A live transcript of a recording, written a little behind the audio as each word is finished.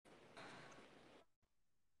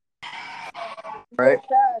Right. Yo,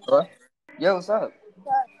 Chad. Hello? Yo, what's up?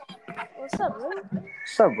 What's up, bro?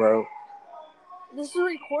 What's up, bro? This is a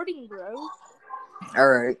recording, bro. All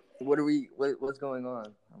right. What's going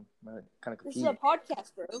on? I'm kind of This is a confused.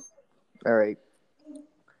 podcast, bro. All right.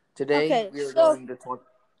 Today Okay, we are so going to talk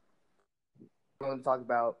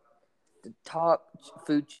about the top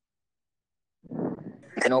food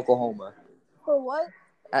in Oklahoma. for what?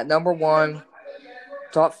 At number one,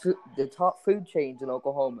 the top food chains in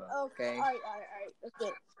Oklahoma. Okay. All right.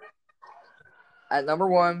 Okay. At number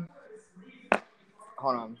one,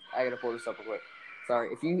 hold on, I gotta pull this up real quick.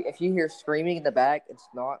 Sorry, if you hear screaming in the back, it's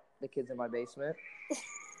not the kids in my basement.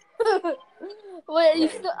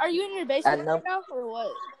 Wait, are you in your basement At right now, or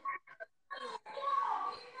what?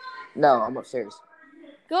 No, I'm upstairs.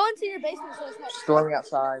 Go into your basement so it's not Storming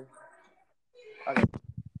outside. Okay.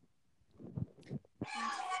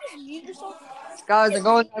 Just mute yourself. Guys, I'm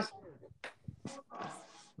going.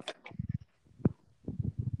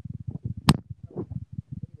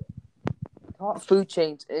 Top food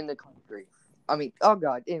chains in the country. I mean, oh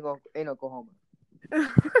god, in Oklahoma.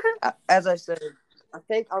 As I said, I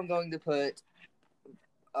think I'm going to put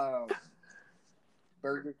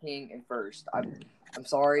Burger King in first. I'm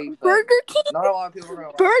sorry, but Burger King. not a lot of people are going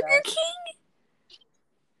to like Burger that. King.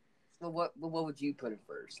 So what would you put in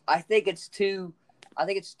first? I think it's too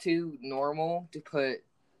normal to put,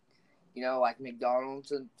 like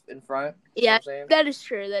McDonald's in front. Yeah, You know what I'm saying? that is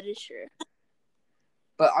true. That is true.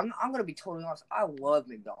 But I'm gonna be totally honest. I love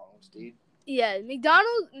McDonald's, dude. Yeah,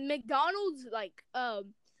 McDonald's, like,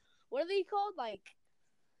 what are they called? Like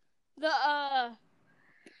the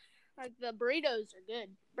burritos are good.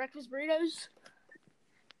 Breakfast burritos.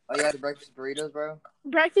 Oh yeah, the breakfast burritos, bro.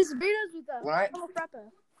 Breakfast burritos with the When I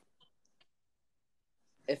frappa.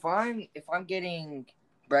 if I'm getting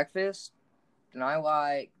breakfast, then I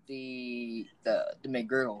like the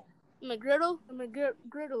McGriddle. McGriddle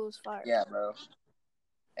is fire. Yeah, bro.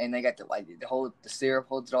 And they got the syrup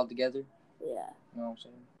holds it all together. Yeah. You know what I'm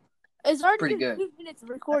saying? It's already Pretty been good. 2 minutes of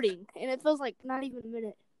recording, and it feels like not even a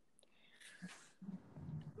minute.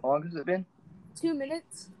 How long has it been? 2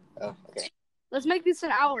 minutes. Oh, okay. Let's make this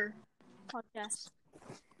an hour podcast.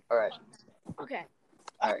 All right. Okay.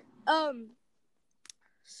 All right.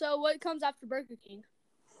 So what comes after Burger King?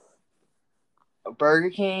 Burger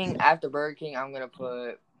King. After Burger King, I'm gonna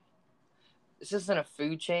put. This isn't a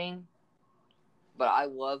food chain, but I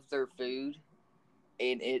love their food,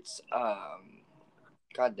 and it's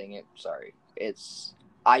God dang it, sorry, it's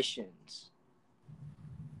Ishins.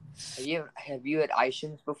 Have you had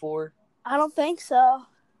Ishins before? I don't think so.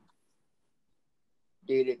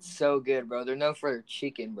 Dude, it's so good, bro. They're known for their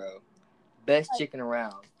chicken, bro. Best chicken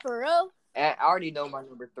around. For real? I already know my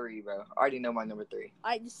number 3, bro. I already know my number 3.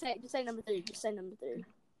 I just say number 3. Just say number 3.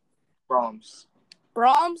 Brahms.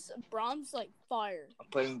 Brahms, like fire. I'm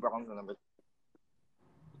putting Brahms on number 3.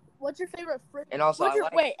 What's your favorite fruit? And also,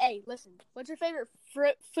 wait, hey, listen. What's your favorite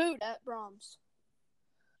food at Brahms?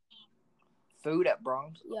 Food at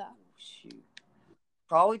Brahms? Yeah. Oh, shoot.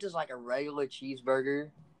 Probably just like a regular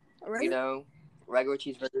cheeseburger. Regular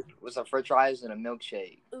cheeseburger with some french fries and a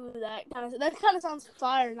milkshake. Ooh, that kind of sounds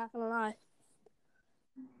fire, not gonna lie.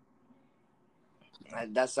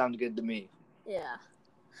 That sounds good to me. Yeah.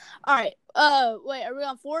 All right. Wait, are we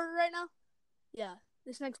on 4 right now? Yeah.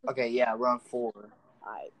 This next one. Okay, yeah, we're on 4. All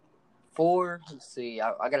right. 4. Let's see.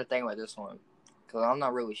 I gotta think about this one because I'm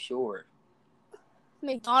not really sure.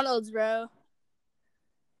 McDonald's, bro.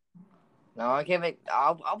 No, I can't make.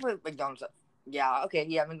 I'll put McDonald's up. Yeah. Okay.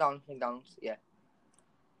 Yeah. McDonald's. Yeah.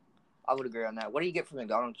 I would agree on that. What do you get from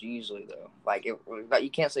McDonald's usually though? Like, you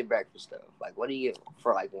can't say breakfast though. Like, what do you get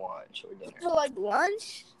for like lunch or dinner? For like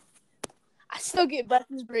lunch, I still get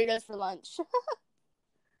breakfast burritos for lunch.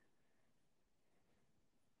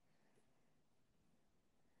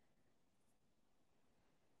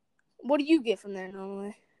 What do you get from there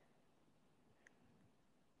normally?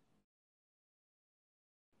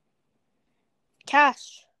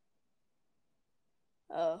 Cash.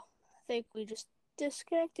 Oh, I think we just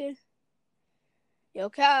disconnected. Yo,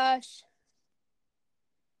 Cash.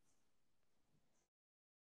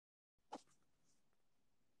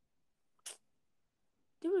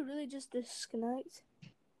 Did we really just disconnect?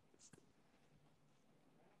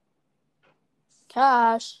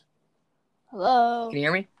 Cash. Hello. Can you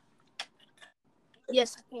hear me?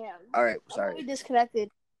 Yes, I can. All right. Sorry. We disconnected.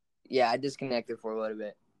 Yeah, I disconnected for a little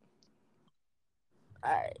bit.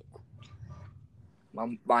 All right.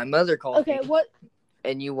 My mother called me. Okay, what?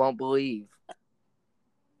 And you won't believe.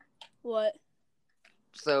 What?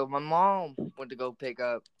 So my mom went to go pick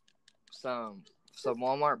up some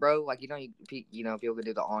Walmart, bro. Like, people can do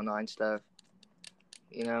the online stuff.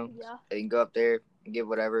 you know, Yeah. they can go up there and get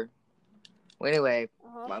whatever. Well, anyway,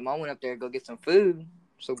 Uh-huh. my mom went up there to go get some food,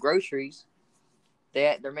 some groceries.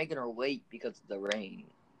 They're making her wait because of the rain.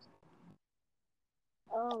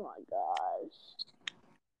 Oh my gosh.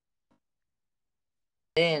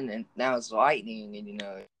 And now it's lightning, and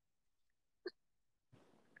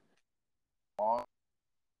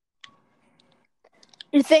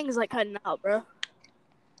Your thing's like cutting out, bro.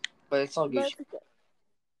 but it's all good.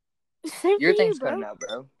 But same Your for thing's you, bro. cutting out,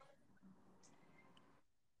 bro.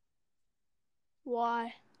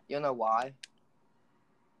 Why? You know why?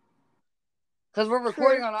 Because we're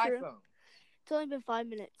recording on True. iPhone. It's only been 5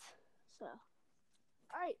 minutes, so.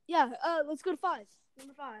 All right, yeah. Let's go to 5.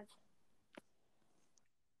 Number 5.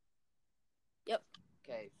 Yep.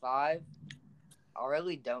 Okay, 5. I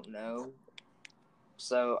really don't know.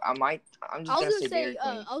 So I'm just gonna say Dairy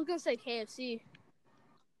Queen. I was gonna say KFC.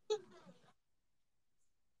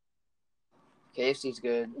 KFC's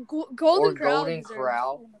good. Golden Or Corral Golden deserves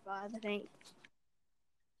Corral. number 5, I think.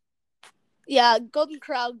 Yeah, Golden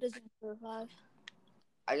Corral deserves number 5.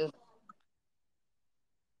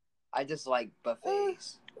 I just like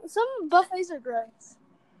buffets. Some buffets are gross.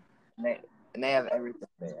 And they have everything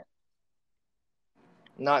there.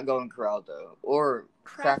 Not Golden Corral though. Or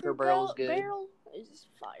Cracker Barrel's good. Barrel is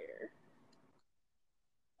fire.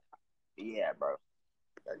 Yeah, bro.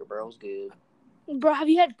 Cracker Barrel's good. Bro, have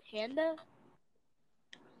you had Panda?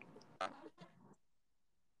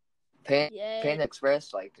 Yes. Panda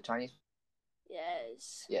Express, like the Chinese.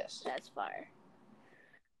 Yes. Yes. That's fire.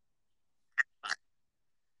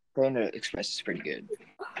 Panda Express is pretty good.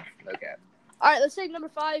 Okay. All right, let's take number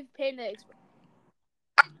 5, Panda Express.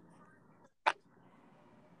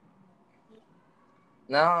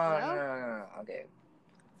 No. Okay.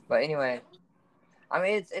 But anyway, I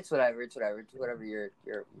mean it's whatever. It's whatever your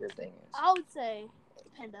thing is. I would say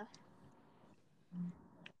Panda.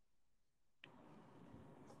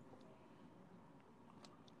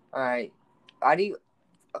 All right.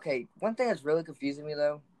 Okay, one thing that's really confusing me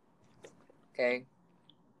though. Okay,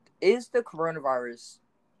 is the coronavirus,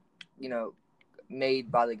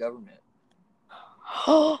 made by the government?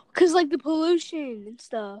 Cause like the pollution and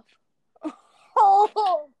stuff.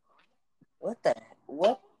 Oh. What?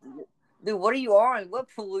 Dude, what are you on? What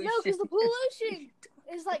pollution? No, because the pollution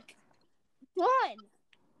is like done.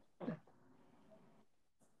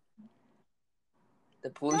 The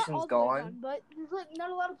pollution's not all the way gone, but there's like not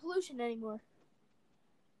a lot of pollution anymore.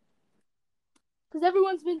 Because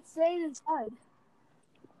everyone's been staying inside.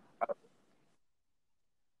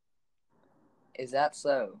 Is that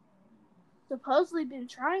so? Supposedly been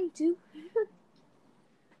trying to.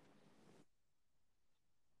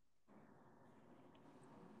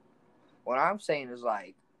 What I'm saying is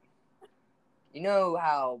like, you know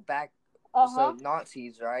how back, so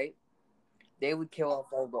Nazis, right? They would kill off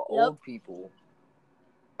all the old people.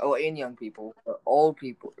 Oh, and young people. But old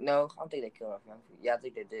people. No, I don't think they killed off young people. Yeah, I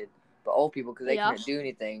think they did. But old people, because they couldn't do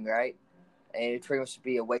anything, right? And it pretty much would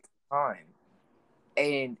be a waste of time.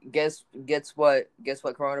 And guess what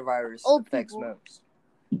coronavirus Old affects people. most?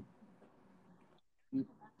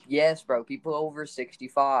 Yes, bro. People over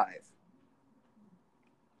 65.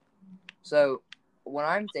 So, what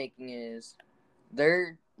I'm thinking is,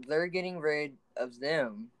 they're getting rid of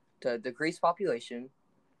them to decrease population,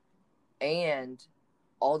 and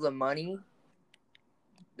all the money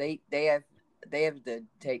they have to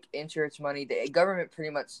take insurance money. The government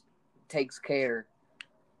pretty much takes care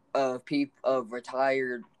of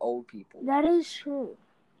retired old people. That is true.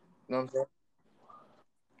 You know what I'm saying?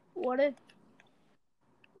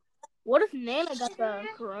 What if Nana got the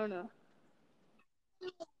corona?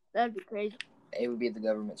 That'd be crazy. It would be the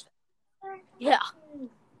government's. Yeah.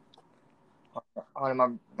 One of my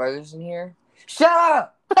brothers in here. Shut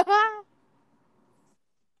up!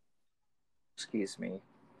 Excuse me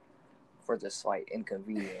for the slight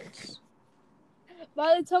inconvenience.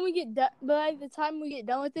 By the time we get done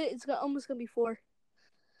with it, it's almost gonna be 4.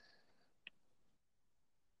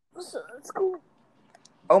 So that's cool.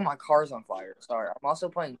 Oh, my car's on fire. Sorry, I'm also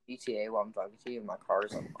playing GTA while I'm talking to you, and my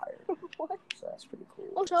car's on fire. What? So that's pretty cool.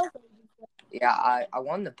 Oh, yeah, I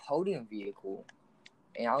won the podium vehicle,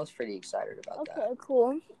 and I was pretty excited about that. Okay,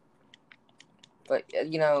 cool. But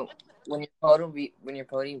when your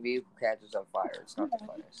podium vehicle catches on fire, it's not the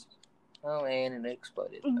funnest. Oh, and it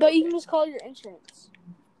exploded. But you can just call your insurance.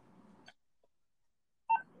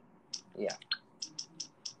 Yeah.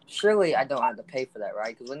 Surely I don't have to pay for that,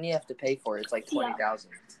 right? Because when you have to pay for it, it's like $20,000.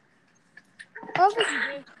 I don't think you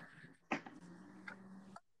do.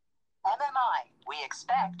 MMI, we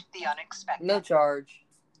expect the unexpected. No charge.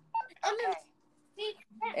 Okay.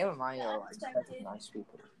 MMI are like such nice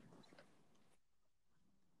people.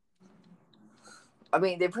 I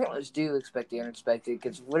mean, they pretty much do expect the unexpected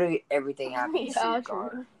because literally everything happens to Yeah, your true.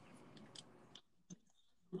 car.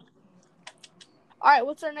 All right,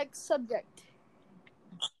 what's our next subject?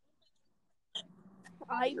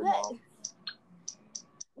 I Your bet. mom.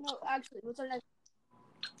 No, actually, what's our next?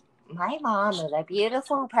 My mom is a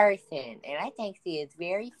beautiful person, and I think she is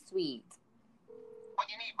very sweet. What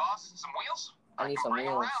you need, boss? Some wheels? I need can some bring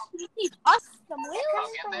 'em wheels. around. You need us some I'll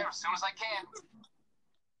wheels? get there as soon as I can.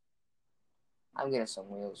 I'm getting some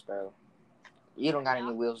wheels, bro. You don't got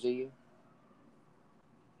any wheels, do you?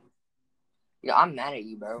 Yeah, I'm mad at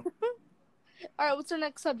you, bro. All right, what's our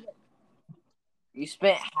next subject? You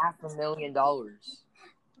spent $500,000.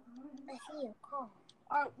 All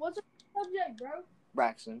right, what's our subject, bro?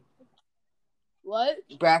 Braxton. What?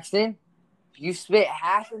 Braxton, you spent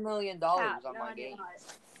 $500,000 Cap. on No, my I did game.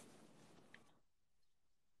 not.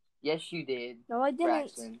 Yes, you did. No, I didn't.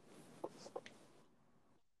 Braxton.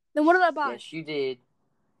 Then what did I buy? Yes, you did.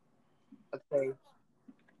 Okay.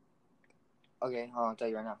 Okay, hold on, I'll tell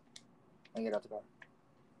you right now. Let me get out the car.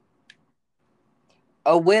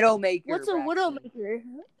 A Widowmaker. What's a Braxton. Widowmaker?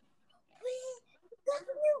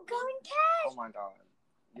 Oh my god.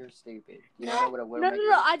 You're stupid. You don't know what a Widowmaker No,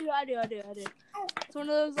 is? I do. It's one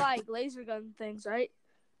of those, like, laser gun things, right?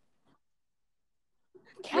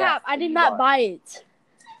 Cap, I did you not bought buy it.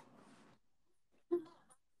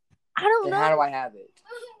 I don't Then know. how do I have it?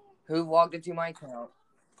 Who logged into my account,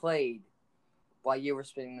 played, while you were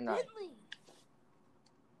spending the night?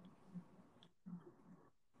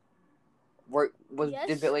 Yes.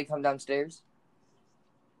 Did Billy come downstairs?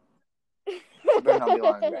 You better not be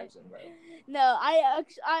lying, Braxton, bro. No, I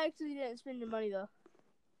actually didn't spend your money though.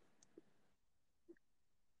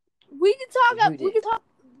 We can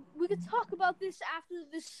talk about this after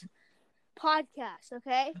this podcast,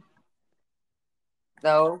 okay?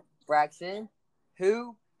 No, Braxton,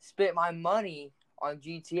 who spent my money on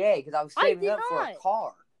GTA? Because I was saving up for a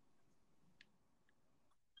car.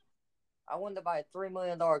 I wanted to buy a $3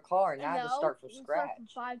 million car, and I had to start from scratch.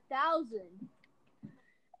 Start from 5,000.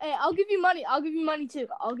 Hey, I'll give you money. I'll give you money too.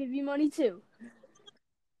 I'm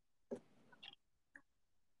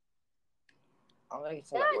gonna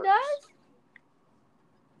say Yeah, that it works. does.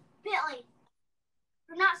 Billy,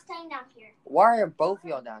 we're not staying down here. Why are both of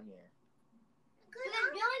y'all down here? Because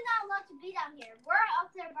Billy's not allowed to be down here. We're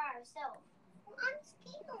up there by ourselves. I'm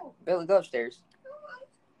scared. Billy, go upstairs.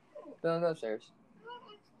 Billy, go upstairs.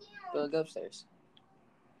 I'm scared. Billy, go upstairs.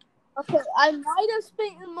 Okay, I might have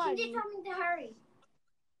spent your She money. did tell me to hurry.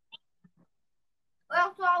 Or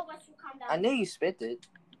else all of us will come down I knew you spent it.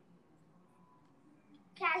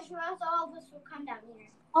 Cash, or else all of us will come down here.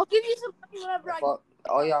 I'll give you some money whenever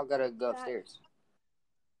All y'all gotta go upstairs.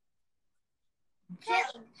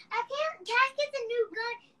 Cash gets a new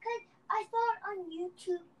gun because I saw it on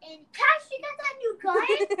YouTube. And Cash, you got that new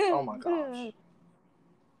gun? Oh my gosh.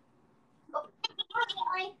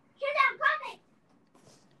 Okay, here's that coming.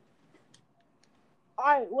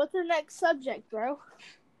 Alright, what's our next subject, bro?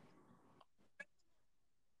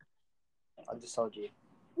 I just told you.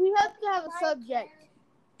 We have to have a subject.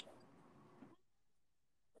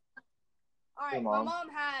 Alright, Hey, my Mom. mom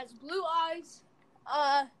has blue eyes,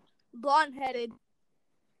 blonde-headed.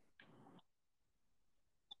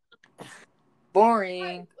 Boring.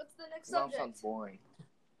 Alright, what's the next Your mom subject? sounds boring.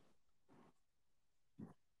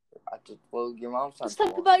 Your mom sounds Let's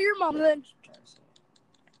boring. talk about your mom then.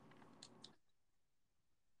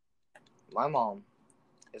 My mom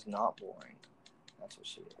is not boring. That's what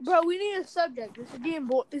she is. Bro, we need a subject.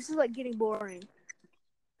 This is like getting boring.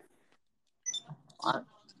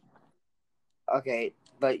 Okay,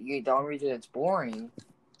 but the only reason it's boring,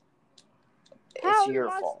 How it's is your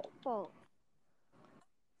my fault.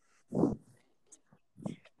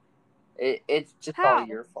 It's just How? all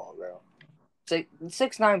your fault, bro.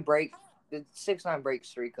 6ix9ine break. Did 6ix9ine break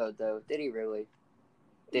street code though? Did he really?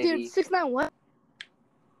 Did Dude, he? 6ix9ine what?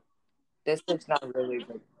 Did 6ix9ine really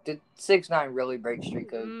break? Did 6ix9ine really break street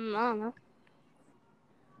code? I don't know.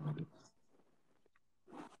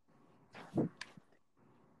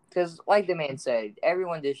 Because, like the man said,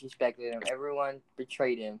 everyone disrespected him, everyone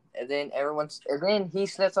betrayed him, and then he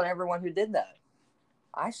snitched on everyone who did that.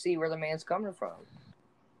 I see where the man's coming from.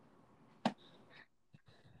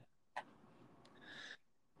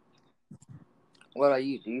 What about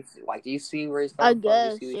you? Do you see where he's I coming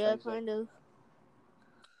guess, from? yeah, kind of.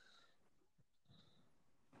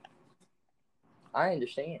 I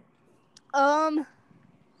understand.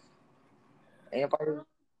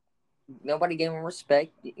 Nobody gave him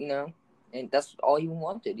respect, and that's all he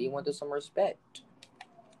wanted. He wanted some respect.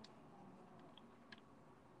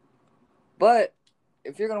 But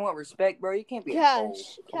if you're gonna want respect, bro, you can't be a troll.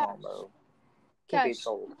 Come on, bro. Can't be Cash.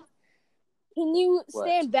 sold. Can you What?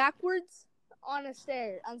 stand backwards on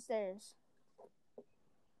stairs?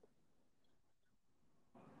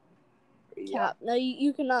 Yeah. Cap. No,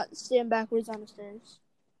 you cannot stand backwards on the stairs.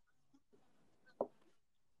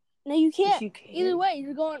 No, you can't. Yes, you can. Either way,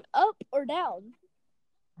 you're going up or down.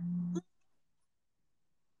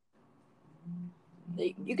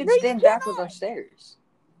 You can No, you stand backwards cannot. on stairs.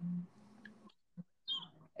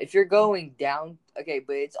 If you're going down, okay,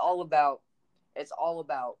 but it's all about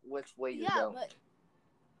which way you're going. But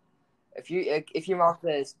If your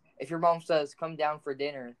mom says come down for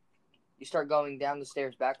dinner, you start going down the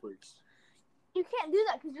stairs backwards. you can't do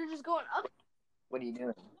that because you're just going up. What are you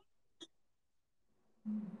doing?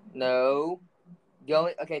 No.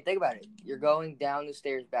 Think about it. You're going down the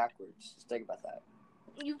stairs backwards. Just think about that.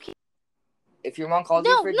 You can't. If your mom calls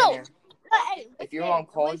you for dinner, Hey, if your mom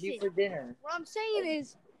calls you for dinner, what I'm saying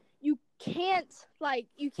is, you can't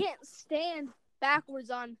stand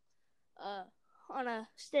backwards on a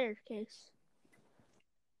staircase.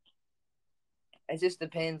 it just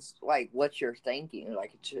depends what you're thinking.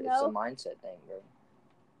 It's a mindset thing, bro.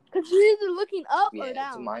 Because you're either looking up or Yeah, down.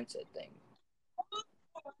 it's a mindset thing.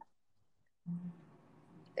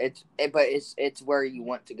 It's where you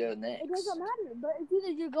want to go next. It doesn't matter, but it's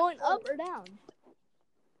either you're going up or down.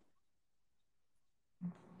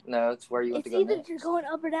 No, it's where you want to go It's either next. you're going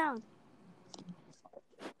up or down.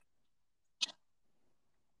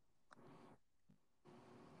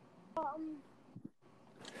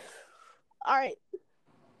 All right.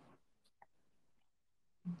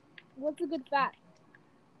 What's a good fact?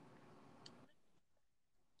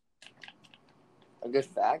 A good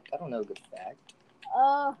fact? I don't know a good fact.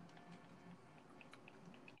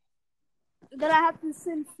 That I have to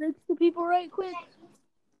send six to people right quick.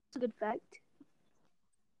 It's a good fact.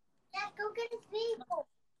 Let's go get his people.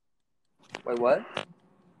 Wait, what?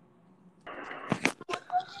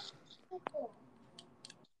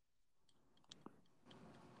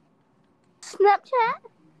 Snapchat?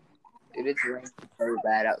 Dude, it's raining so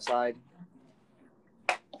bad outside.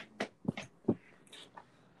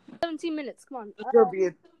 17 minutes. Come on.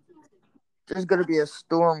 There's gonna be a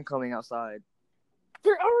storm coming outside.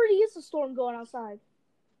 There already is a storm going outside.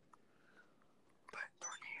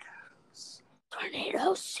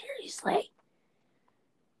 Tornadoes? Seriously?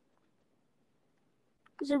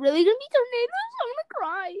 Is there really gonna be tornadoes? I'm gonna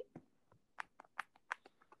cry.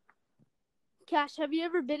 Cash, have you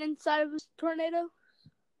ever been inside of a tornado?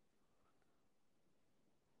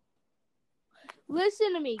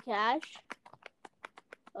 Listen to me, Cash.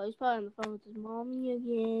 Oh, he's probably on the phone with his mommy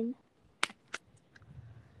again.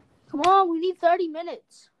 Come on, we need 30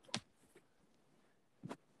 minutes.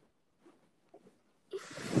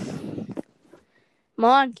 Come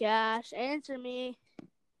on, Cash. Answer me.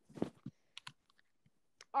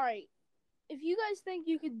 Alright. If you guys think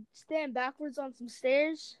you could stand backwards on some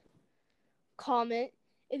stairs, comment.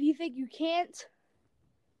 If you think you can't,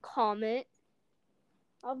 comment.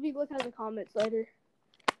 I'll be looking at the comments later.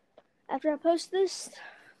 After I post this,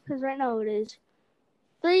 because right now it is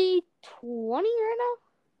 3:20 right now?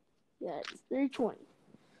 Yeah, it's 3:20.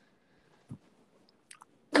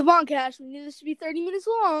 Come on, Cash. We need this to be 30 minutes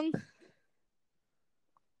long.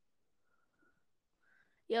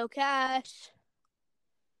 Yo, Cash.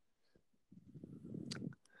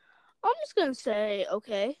 I'm just going to say,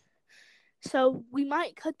 okay. So, we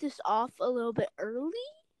might cut this off a little bit early.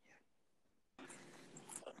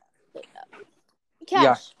 Cash.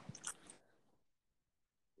 Yeah.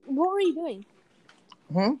 What were you doing?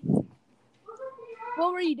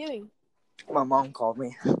 What were you doing? My mom called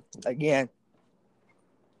me again.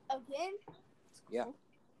 Again? Yeah.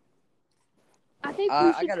 I think I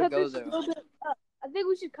we should gotta cut go, this though. a little bit. I think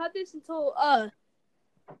we should cut this until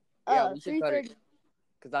Yeah, we should cut 3:30. it.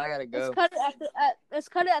 Because I gotta go. Let's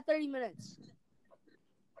cut it at 30 minutes.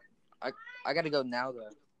 I gotta go now, though.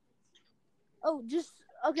 Oh, just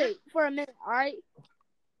okay for a minute. All right.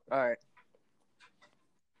 Alright.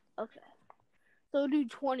 Okay. So we'll do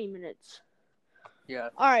 20 minutes. Yeah.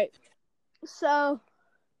 All right. So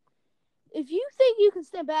if you think you can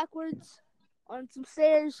stand backwards on some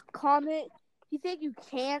stairs, comment. If you think you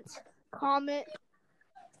can't, comment.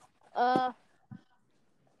 And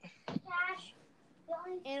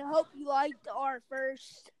hope you liked our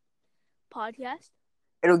first podcast.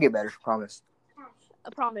 It'll get better, promise. I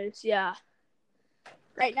promise, yeah.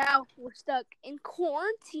 Right now, we're stuck in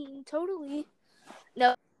quarantine, totally.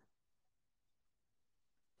 No.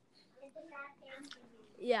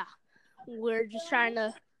 Yeah. We're just trying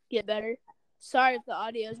to get better. Sorry if the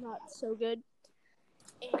audio is not so good.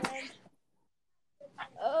 And,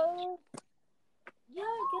 yeah,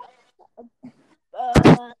 I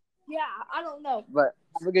guess. Yeah, I don't know. But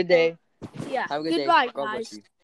have a good day. Yeah. Have a good Goodbye, day. God bless guys. you.